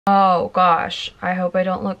Oh gosh, I hope I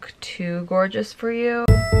don't look too gorgeous for you.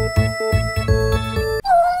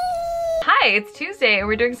 Hi, it's Tuesday and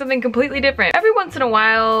we're doing something completely different. Every once in a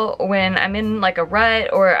while when I'm in like a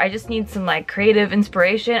rut or I just need some like creative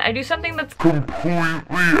inspiration, I do something that's completely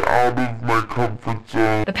out of my comfort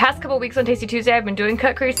zone. The past couple weeks on Tasty Tuesday I've been doing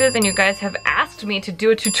cut creases and you guys have asked me to do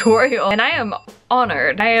a tutorial and I am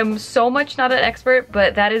honored. I am so much not an expert,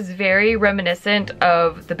 but that is very reminiscent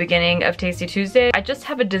of the beginning of Tasty Tuesday. I just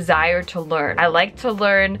have a desire to learn. I like to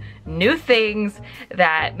learn new things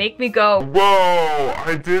that make me go, whoa,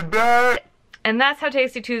 I did that? And that's how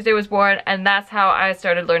Tasty Tuesday was born, and that's how I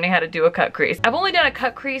started learning how to do a cut crease. I've only done a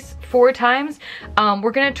cut crease 4 times.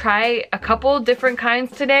 We're gonna try a couple different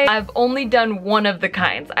kinds today. I've only done one of the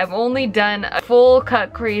kinds. I've only done a full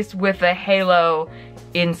cut crease with a halo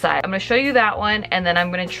inside. I'm gonna show you that one, and then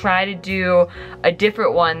I'm gonna try to do a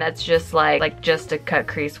different one that's just like just a cut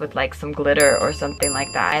crease with like some glitter or something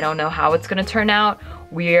like that. I don't know how it's gonna turn out.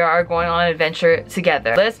 We are going on an adventure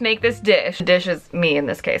together. Let's make this dish. The dish is me in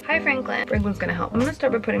this case. Hi Franklin. Franklin's gonna help. I'm gonna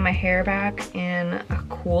start by putting my hair back in a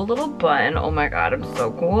cool little bun. Oh my god, I'm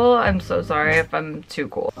so cool. I'm so sorry if I'm too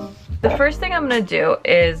cool. The first thing I'm gonna do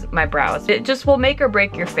is my brows. It just will make or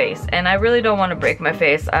break your face, and I really don't want to break my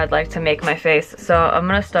face. I'd like to make my face, so I'm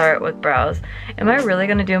gonna start with brows. Am I really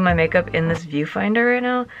gonna do my makeup in this viewfinder right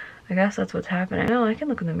now? I guess that's what's happening. No, I can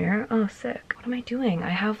look in the mirror. Oh, sick. What am I doing? I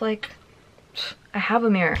have a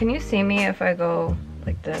mirror. Can you see me if I go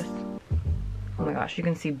like this? Oh my gosh, you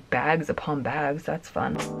can see bags upon bags. That's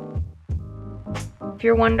fun. If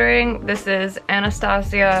you're wondering, this is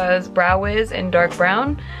Anastasia's Brow Wiz in dark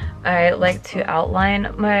brown. I like to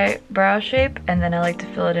outline my brow shape and then I like to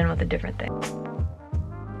fill it in with a different thing.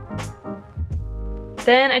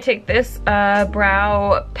 Then I take this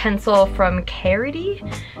brow pencil from Carity.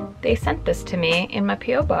 They sent this to me in my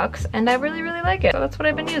P.O. box and I really, really like it. So that's what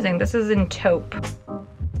I've been using. This is in taupe.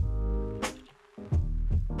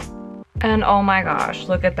 And oh my gosh,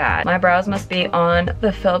 look at that. My brows must be on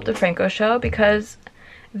the Philip DeFranco show because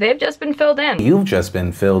they've just been filled in. You've just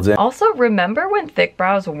been filled in. Also, remember when thick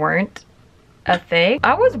brows weren't a thing?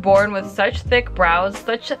 I was born with such thick brows,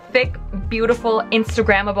 such thick, beautiful,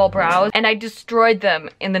 Instagrammable brows, and I destroyed them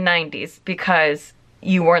in the 90s because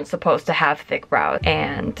you weren't supposed to have thick brows,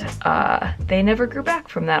 and they never grew back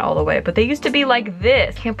from that all the way, but they used to be like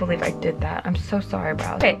this. Can't believe I did that. I'm so sorry,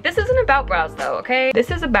 brows. Okay, this isn't about brows though, okay? This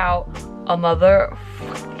is about a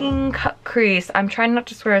motherfucking cut crease. I'm trying not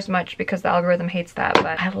to swear as much because the algorithm hates that,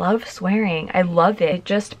 but I love swearing. I love it. It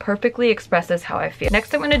just perfectly expresses how I feel.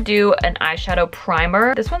 Next, I'm gonna do an eyeshadow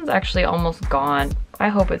primer. This one's actually almost gone. I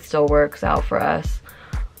hope it still works out for us.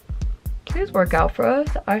 Please work out for us,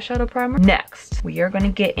 eyeshadow primer. Next, we are gonna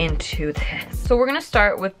get into this. So we're gonna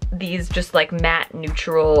start with these just like matte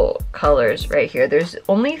neutral colors right here. There's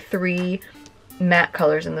only 3 matte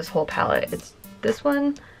colors in this whole palette. It's this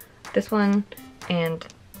one, and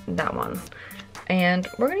that one. And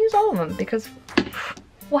we're gonna use all of them because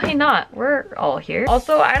why not? We're all here.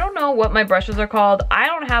 Also, I don't know what my brushes are called. I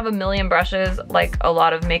don't have a million brushes like a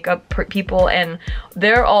lot of makeup people, and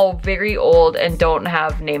they're all very old and don't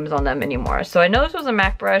have names on them anymore. So I know this was a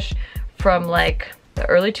MAC brush from like the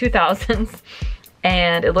early 2000s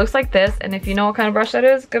and it looks like this, and if you know what kind of brush that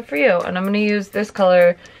is, good for you. And I'm gonna use this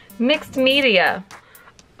color, Mixed Media.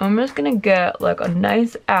 I'm just gonna get like a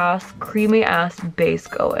nice ass, creamy ass base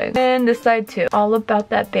going. And this side too. All about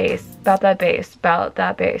that base, about that base, about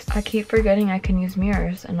that base. I keep forgetting I can use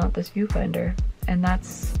mirrors and not this viewfinder. And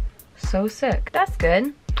that's so sick. That's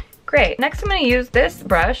good. Great. Next I'm gonna use this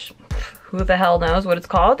brush. Who the hell knows what it's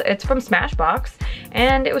called? It's from Smashbox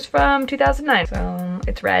and it was from 2009. So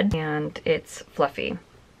it's red and it's fluffy.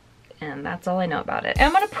 And that's all I know about it. And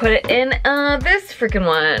I'm gonna put it in this freaking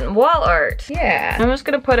one, wall art. Yeah, I'm just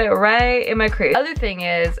gonna put it right in my crease. Other thing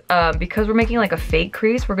is, because we're making like a fake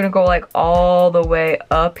crease, we're gonna go like all the way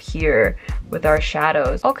up here with our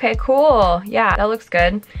shadows. Okay, cool. Yeah, that looks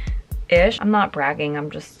good-ish. I'm not bragging, I'm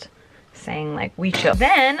just saying like we chill.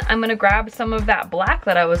 Then I'm gonna grab some of that black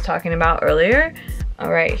that I was talking about earlier,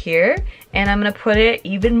 right here, and I'm gonna put it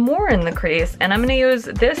even more in the crease. And I'm gonna use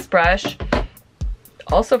this brush,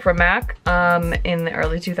 also from MAC, in the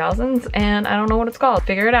early 2000s, and I don't know what it's called.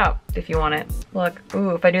 Figure it out if you want it. Look,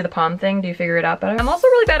 ooh, if I do the palm thing, do you figure it out better? I'm also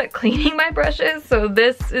really bad at cleaning my brushes, so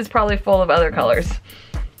this is probably full of other colors.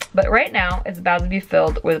 But right now, it's about to be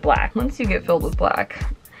filled with black. Once you get filled with black,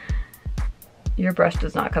 your brush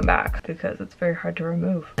does not come back because it's very hard to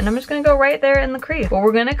remove. And I'm just gonna go right there in the crease. But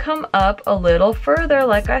we're gonna come up a little further,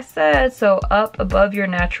 like I said, so up above your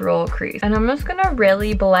natural crease. And I'm just gonna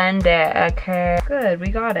really blend it, okay? Good, we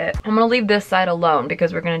got it. I'm gonna leave this side alone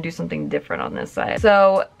because we're gonna do something different on this side.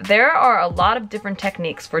 So there are a lot of different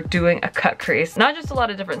techniques for doing a cut crease. Not just a lot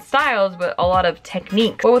of different styles, but a lot of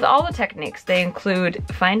techniques. But with all the techniques, they include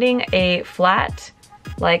finding a flat,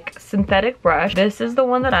 like synthetic brush. This is the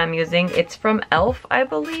one that I'm using. It's from e.l.f., I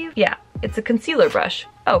believe. Yeah, it's a concealer brush.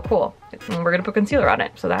 Oh, cool. And we're gonna put concealer on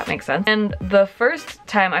it, so that makes sense. And the first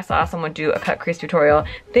time I saw someone do a cut crease tutorial,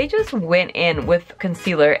 they just went in with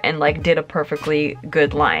concealer and like did a perfectly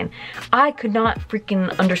good line. I could not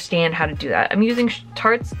freaking understand how to do that. I'm using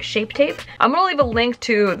Tarte's Shape Tape. I'm gonna leave a link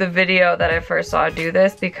to the video that I first saw do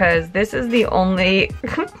this because this is the only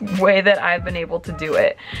way that I've been able to do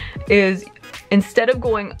it, is instead of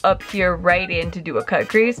going up here right in to do a cut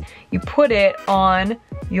crease, you put it on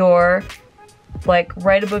your, like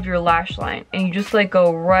right above your lash line, and you just like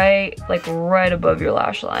go right, like right above your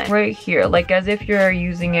lash line, right here, like as if you're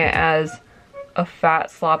using it as a fat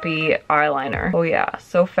sloppy eyeliner. Oh yeah,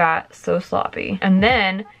 so fat, so sloppy. And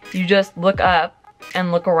then you just look up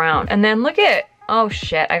and look around, and then look at, oh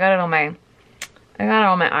shit, I got it on my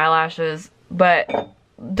eyelashes, but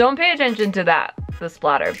don't pay attention to that, the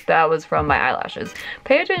splatter. That was from my eyelashes.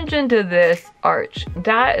 Pay attention to this arch.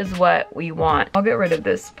 That is what we want. I'll get rid of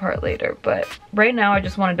this part later, but right now I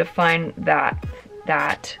just wanted to find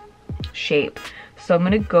that shape. So I'm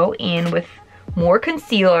gonna go in with more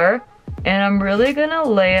concealer, and I'm really gonna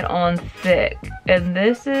lay it on thick. And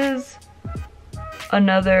this is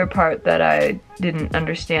another part that I didn't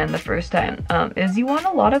understand the first time, is you want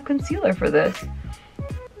a lot of concealer for this.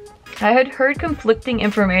 I had heard conflicting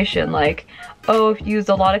information, like, oh, if you use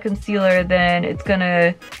a lot of concealer, then it's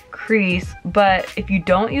gonna crease, but if you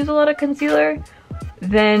don't use a lot of concealer,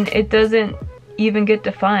 then it doesn't even get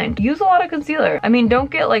defined. Use a lot of concealer. I mean, don't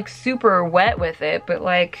get like super wet with it, but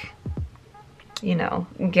like, you know,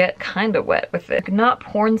 get kind of wet with it. Not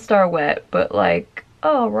porn star wet, but like,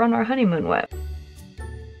 oh, we're on our honeymoon wet.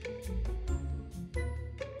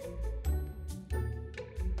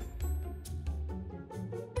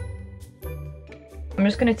 I'm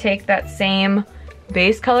just gonna take that same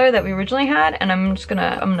base color that we originally had, and I'm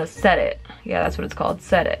gonna set it. Yeah, that's what it's called,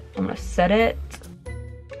 set it. I'm gonna set it.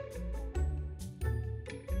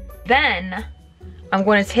 Then I'm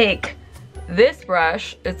going to take this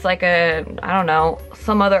brush. It's like a, I don't know,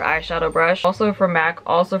 some other eyeshadow brush, also from MAC,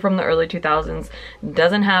 also from the early 2000s.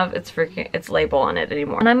 Doesn't have its label on it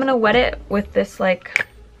anymore. And I'm gonna wet it with this like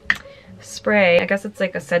spray. I guess it's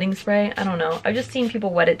like a setting spray. I don't know. I've just seen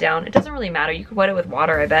people wet it down. It doesn't really matter. You could wet it with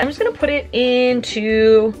water, I bet. I'm just gonna put it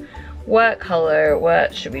into, what color?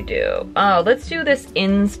 What should we do? Oh, let's do this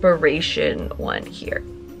inspiration one here.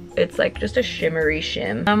 It's like just a shimmery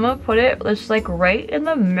shim. I'm gonna put it just like right in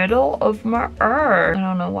the middle of my eye. I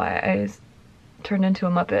don't know why I turned into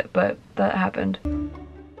a Muppet, but that happened.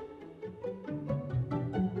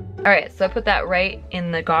 Alright, so I put that right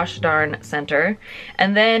in the gosh darn center.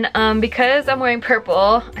 And then because I'm wearing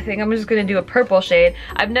purple, I think I'm just gonna do a purple shade.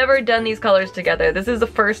 I've never done these colors together. This is the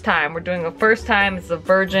first time. We're doing the first time. It's a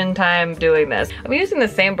virgin time doing this. I'm using the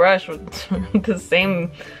same brush with the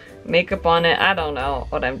same makeup on it. I don't know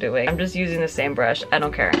what I'm doing. I'm just using the same brush. I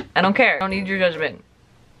don't care. I don't care. I don't need your judgment.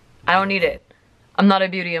 I don't need it. I'm not a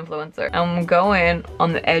beauty influencer. I'm going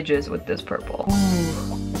on the edges with this purple.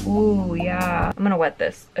 Ooh, yeah. I'm gonna wet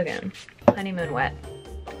this again. Honeymoon wet.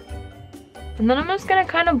 And then I'm just gonna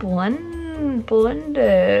kind of blend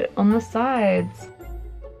it on the sides.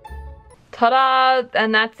 Ta-da!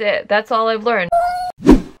 And that's it. That's all I've learned.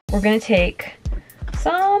 We're gonna take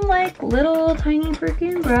some like little tiny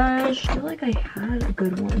freaking brush. I feel like I had a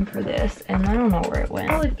good one for this and I don't know where it went.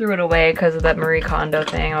 I probably threw it away because of that Marie Kondo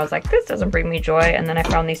thing. I was like, this doesn't bring me joy. And then I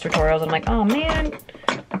found these tutorials and I'm like, oh man,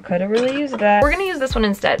 I could have really used that. We're gonna use this one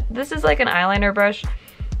instead. This is like an eyeliner brush.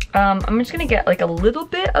 I'm just gonna get like a little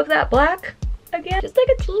bit of that black again, just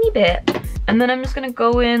like a teeny bit. And then I'm just gonna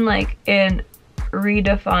go in like and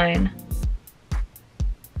redefine.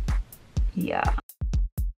 Yeah.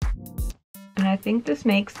 And I think this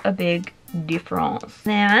makes a big difference.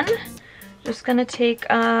 Then, just gonna take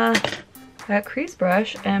that crease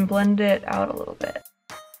brush and blend it out a little bit.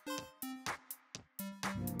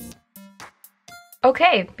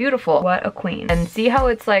 Okay, beautiful. What a queen. And see how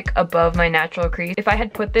it's like above my natural crease? If I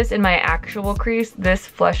had put this in my actual crease, this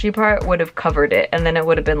fleshy part would have covered it, and then it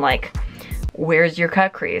would have been like, where's your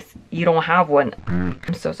cut crease? You don't have one.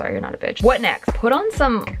 I'm so sorry, you're not a bitch. What next? Put on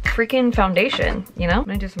some freaking foundation, you know? I'm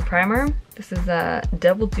gonna do some primer. This is a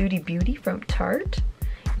Double Duty Beauty from Tarte.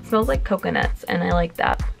 It's smells like coconuts, and I like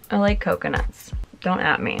that. I like coconuts. Don't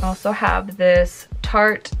at me. I also have this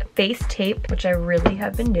Tarte face tape, which I really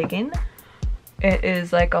have been digging. It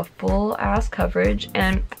is like a full ass coverage,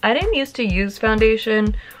 and I didn't used to use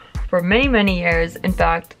foundation for many years. In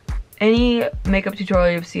fact, any makeup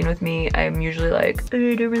tutorial you've seen with me, I'm usually like,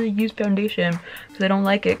 I don't really use foundation because I don't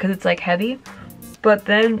like it because it's like heavy. But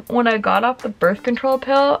then when I got off the birth control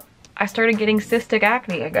pill, I started getting cystic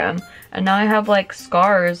acne again. And now I have like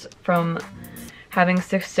scars from having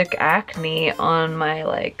cystic acne on my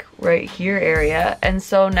like right here area. And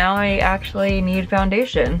so now I actually need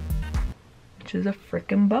foundation, which is a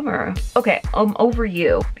freaking bummer. Okay, over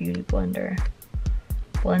you. Beauty blender.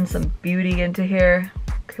 Blend some beauty into here.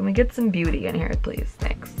 Can we get some beauty in here, please?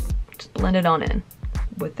 Thanks. Just blend it on in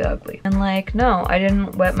with the ugly. And like, no, I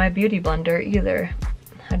didn't wet my beauty blender either.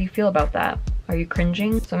 How do you feel about that? Are you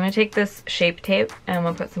cringing? So I'm gonna take this Shape Tape and I'm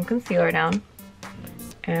gonna put some concealer down.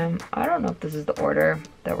 And I don't know if this is the order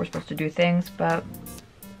that we're supposed to do things, but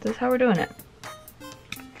this is how we're doing it.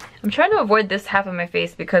 I'm trying to avoid this half of my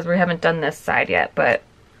face because we haven't done this side yet, but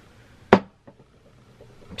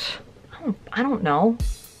I don't know.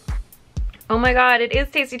 Oh my god, it is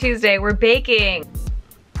Tasty Tuesday. We're baking.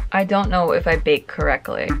 I don't know if I bake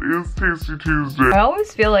correctly. It is Tasty Tuesday. I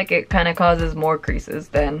always feel like it kind of causes more creases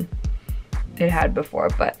than it had before,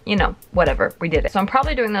 but you know, whatever, we did it. So I'm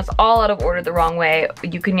probably doing this all out of order the wrong way.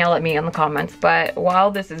 You can yell at me in the comments, but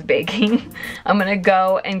while this is baking, I'm gonna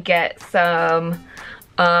go and get some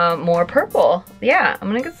more purple. Yeah, I'm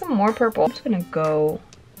gonna get some more purple. I'm just gonna go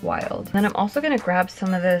wild. Then I'm also gonna grab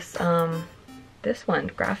some of this, this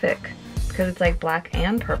one, Graphic, because it's like black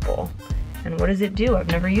and purple. And what does it do? I've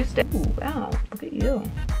never used it. Ooh, wow, look at you.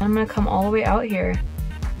 I'm gonna come all the way out here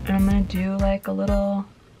and I'm gonna do like a little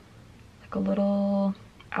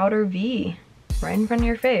outer V right in front of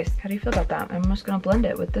your face. How do you feel about that? I'm just gonna blend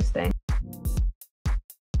it with this thing.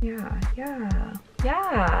 Yeah,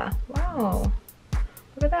 wow.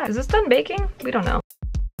 Look at that. Is this done baking? We don't know.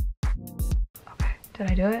 Okay, did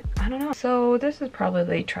I do it? I don't know. So this is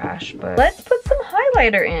probably trash, but let's put some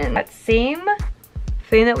highlighter in. That same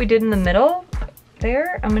thing that we did in the middle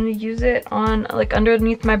there, I'm gonna use it on like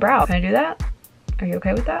underneath my brow. Can I do that? Are you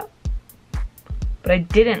okay with that? But I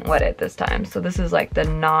didn't wet it this time, so this is like the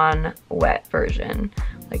non-wet version.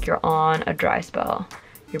 Like you're on a dry spell.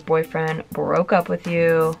 Your boyfriend broke up with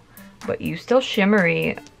you, but you still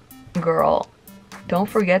shimmery, girl. Don't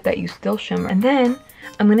forget that you still shimmer. And then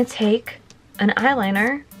I'm gonna take an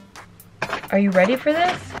eyeliner. Are you ready for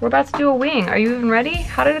this? We're about to do a wing. Are you even ready?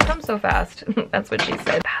 How did it come so fast? That's what she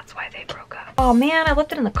said. That's why they broke up. Oh man, I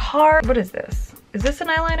left it in the car. What is this? Is this an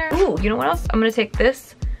eyeliner? Ooh, you know what else? I'm gonna take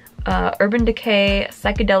this Urban Decay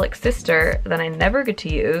Psychedelic Sister that I never get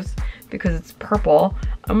to use because it's purple.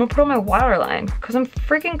 I'm gonna put on my waterline because I'm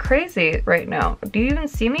freaking crazy right now. Do you even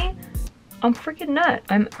see me? I'm freaking nut.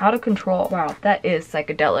 I'm out of control. Wow, that is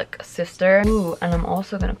Psychedelic Sister. Ooh, and I'm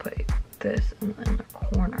also gonna put this in the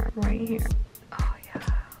corner right here. Oh yeah,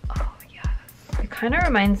 oh yes. It kind of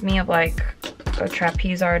reminds me of like a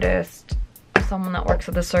trapeze artist, someone that works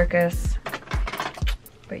at the circus.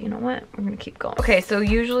 But you know what? We're gonna keep going. Okay, so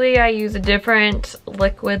usually I use a different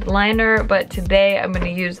liquid liner, but today I'm gonna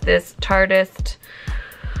use this Tarteist.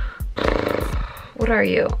 What are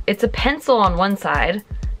you? It's a pencil on one side,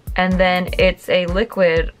 and then it's a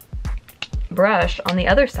liquid brush on the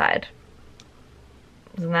other side.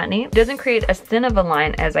 Isn't that neat? It doesn't create as thin of a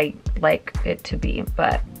line as I like it to be,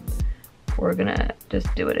 but we're gonna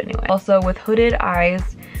just do it anyway. Also, with hooded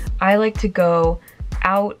eyes, I like to go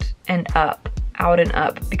out and up,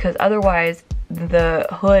 because otherwise the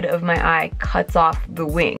hood of my eye cuts off the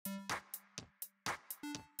wing.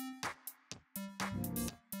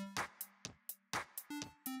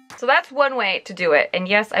 So that's one way to do it. And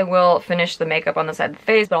yes, I will finish the makeup on the side of the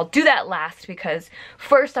face, but I'll do that last because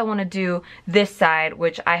first I want to do this side,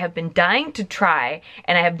 which I have been dying to try,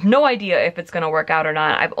 and I have no idea if it's going to work out or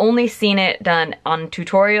not. I've only seen it done on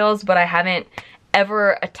tutorials, but I haven't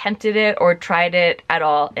ever attempted it or tried it at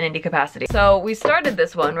all in any capacity. So we started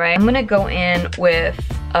this one, right? I'm gonna go in with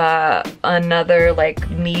another like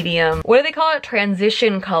medium, what do they call it?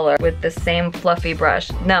 Transition color with the same fluffy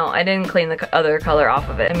brush. No, I didn't clean the other color off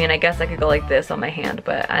of it. I mean, I guess I could go like this on my hand,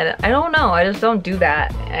 but I don't know. I just don't do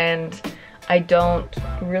that. And I don't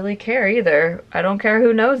really care either. I don't care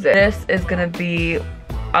who knows it. This is gonna be,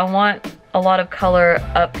 I want a lot of color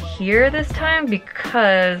up here this time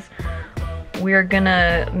because we're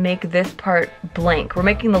gonna make this part blank. We're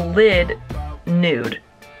making the lid nude.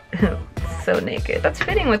 so naked. That's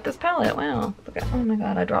fitting with this palette. Wow. Look at, oh my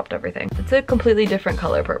god, I dropped everything. It's a completely different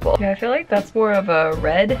color purple. Yeah, I feel like that's more of a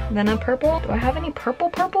red than a purple. Do I have any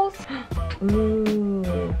purples?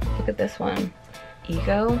 Ooh, look at this one.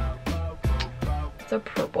 Ego. It's a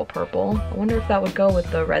purple. I wonder if that would go with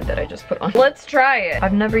the red that I just put on. Let's try it.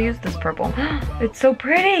 I've never used this purple. It's so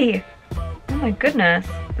pretty. Oh my goodness.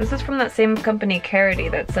 This is from that same company, Carity,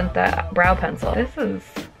 that sent that brow pencil. This is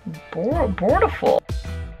beautiful.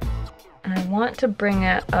 And I want to bring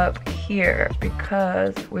it up here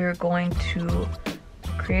because we're going to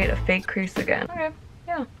create a fake crease again. Okay,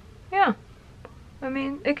 yeah. I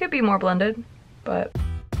mean, it could be more blended, but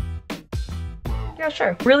yeah,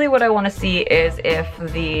 sure. Really what I want to see is if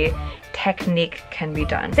the technique can be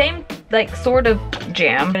done. Same, like, sort of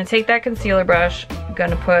jam. I'm gonna take that concealer brush, I'm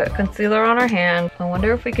gonna put concealer on our hand. I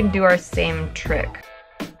wonder if we can do our same trick.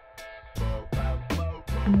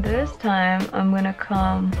 And this time, I'm gonna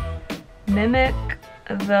come mimic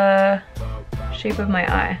the shape of my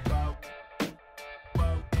eye.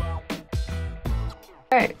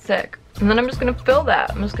 Alright, sick. And then I'm just gonna fill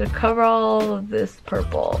that. I'm just gonna cover all of this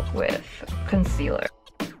purple with concealer.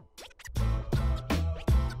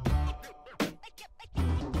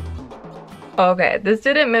 Okay, this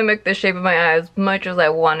didn't mimic the shape of my eye as much as I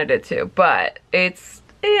wanted it to, but it's,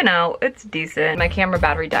 you know, it's decent. My camera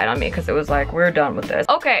battery died on me because it was like, we're done with this.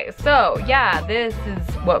 Okay, so yeah, this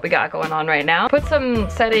is what we got going on right now. Put some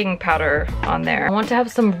setting powder on there. I want to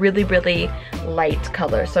have some really, really light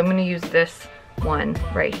color, so I'm gonna use this one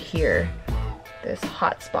right here, this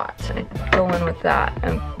hot spot, and go in with that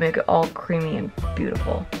and make it all creamy and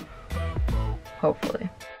beautiful, hopefully.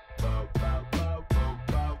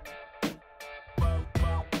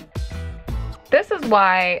 This is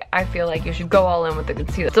why I feel like you should go all in with the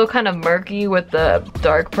concealer. It's still kind of murky with the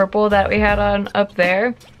dark purple that we had on up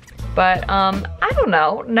there, but I don't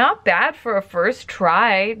know, not bad for a first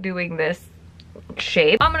try doing this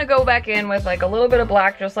shape. I'm gonna go back in with like a little bit of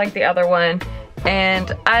black just like the other one,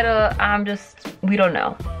 and we don't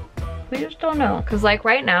know. We just don't know. Cause like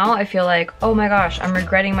right now I feel like, oh my gosh, I'm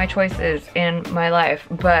regretting my choices in my life.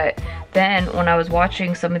 But then when I was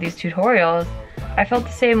watching some of these tutorials, I felt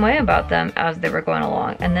the same way about them as they were going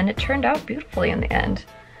along. And then it turned out beautifully in the end.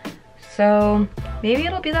 So maybe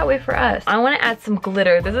it'll be that way for us. I wanna add some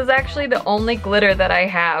glitter. This is actually the only glitter that I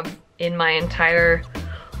have in my entire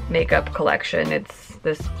makeup collection. It's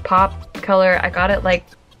this pop color. I got it like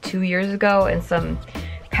 2 years ago in some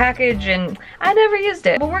package and I never used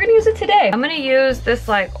it, but we're gonna use it today. I'm gonna use this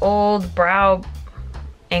like old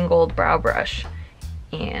angled brow brush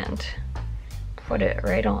and put it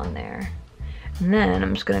right on there. And then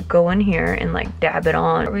I'm just gonna go in here and like dab it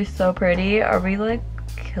on. Are we so pretty? Are we like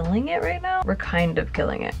killing it right now? We're kind of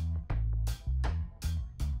killing it.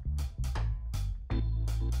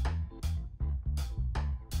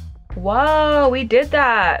 Whoa, we did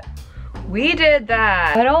that. We did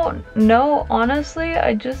that. I don't know, honestly,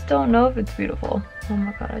 I just don't know if it's beautiful. Oh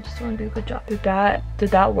my god, I just want to do a good job. Did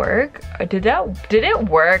that work? Did it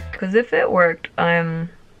work? Because if it worked, I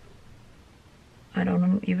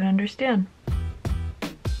don't even understand.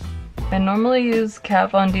 I normally use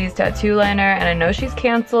Kat Von D's tattoo liner, and I know she's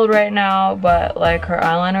canceled right now, but like her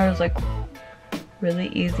eyeliner is like really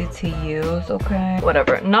easy to use, okay?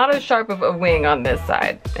 Whatever, not as sharp of a wing on this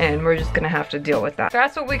side, and we're just gonna have to deal with that. So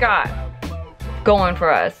that's what we got going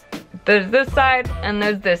for us. There's this side and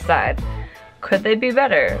there's this side. Could they be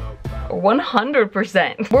better?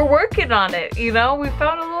 100%. We're working on it, you know? We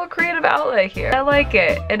found a little creative outlet here. I like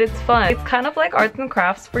it, and it's fun. It's kind of like arts and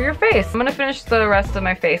crafts for your face. I'm gonna finish the rest of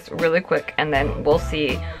my face really quick, and then we'll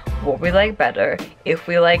see what we like better, if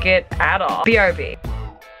we like it at all. BRB.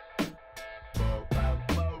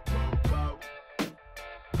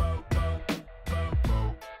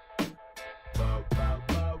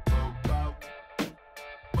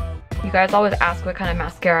 You guys always ask what kind of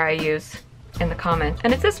mascara I use in the comments,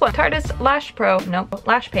 and it's this one, Tarteist Lash Pro, nope,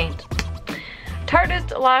 Lash Paint.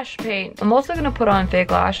 Tarteist Lash Paint. I'm also gonna put on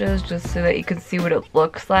fake lashes just so that you can see what it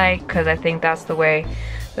looks like, because I think that's the way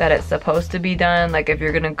that it's supposed to be done. Like if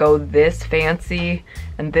you're gonna go this fancy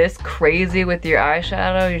and this crazy with your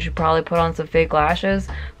eyeshadow, you should probably put on some fake lashes.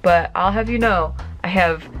 But I'll have you know, I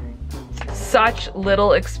have such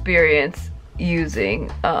little experience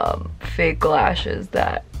using fake lashes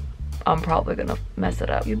that I'm probably gonna mess it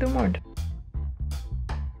up. You've been warned.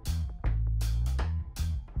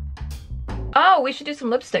 Oh, we should do some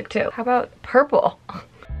lipstick too. How about purple?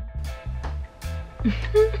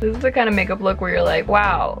 This is the kind of makeup look where you're like,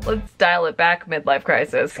 wow, let's dial it back, midlife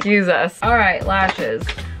crisis. Excuse us. All right, lashes.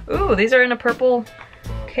 Ooh, these are in a purple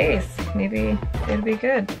case. Maybe it'd be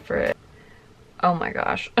good for it. Oh my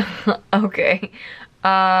gosh. Okay.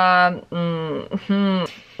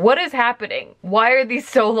 What is happening? Why are these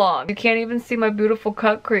so long? You can't even see my beautiful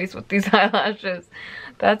cut crease with these eyelashes.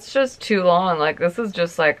 That's just too long. Like, this is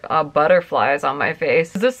just like butterflies on my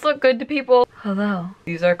face. Does this look good to people? Hello.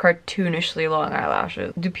 These are cartoonishly long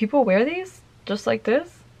eyelashes. Do people wear these just like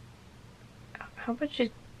this? How about you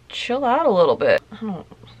chill out a little bit? I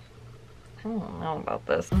don't know about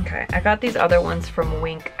this. Okay, I got these other ones from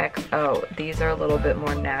Wink XO. These are a little bit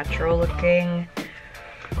more natural looking.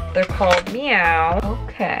 They're called Meow.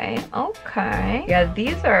 Okay, okay. Yeah,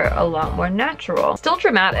 these are a lot more natural. Still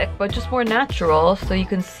dramatic, but just more natural, so you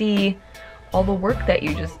can see all the work that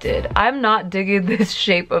you just did. I'm not digging this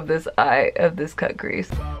shape of this eye, of this cut crease.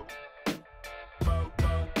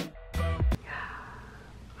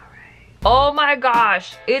 Oh my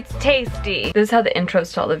gosh, it's tasty. This is how the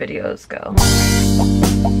intros to all the videos go.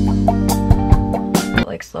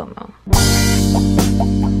 Like slow-mo.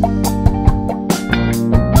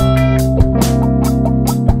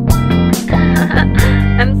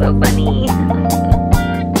 I'm so funny.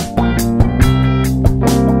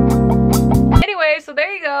 Anyway, so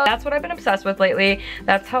there you go. That's what I've been obsessed with lately.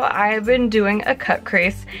 That's how I've been doing a cut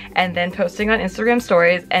crease and then posting on Instagram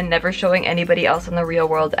stories and never showing anybody else in the real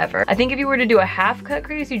world ever. I think if you were to do a half cut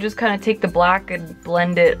crease, you just kind of take the black and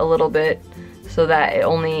blend it a little bit so that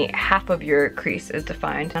only half of your crease is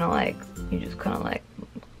defined. Kind of like, you just kind of like,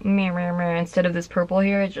 meh, meh, meh. Instead of this purple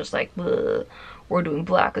here, it's just like, bleh. We're doing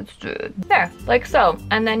black instead. There, like so.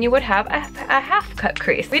 And then you would have a half cut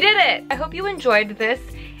crease. We did it! I hope you enjoyed this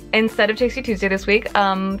instead of Tasty Tuesday this week.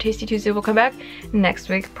 Tasty Tuesday will come back next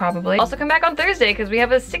week, probably. Also come back on Thursday, because we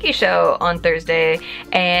have a sticky show on Thursday.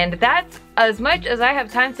 And that's as much as I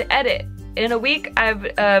have time to edit. In a week,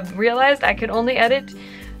 I've realized I can only edit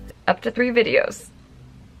up to 3 videos.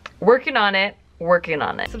 Working on it.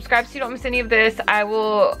 Subscribe so you don't miss any of this. I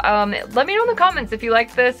will, let me know in the comments if you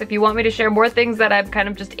like this, if you want me to share more things that I'm kind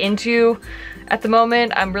of just into at the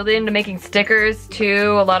moment. I'm really into making stickers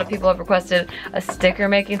too. A lot of people have requested a sticker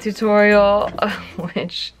making tutorial,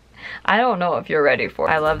 which I don't know if you're ready for.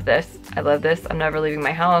 I love this. I love this. I'm never leaving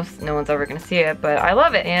my house. No one's ever gonna see it, but I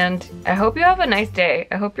love it. And I hope you have a nice day.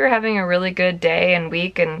 I hope you're having a really good day and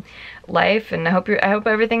week and life, and I hope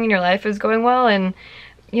everything in your life is going well, and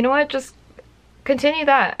you know what? Just continue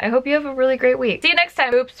that. I hope you have a really great week. See you next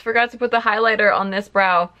time. Oops, forgot to put the highlighter on this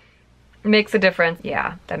brow. It makes a difference.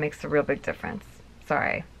 Yeah, that makes a real big difference.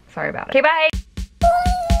 Sorry about it. Okay, bye.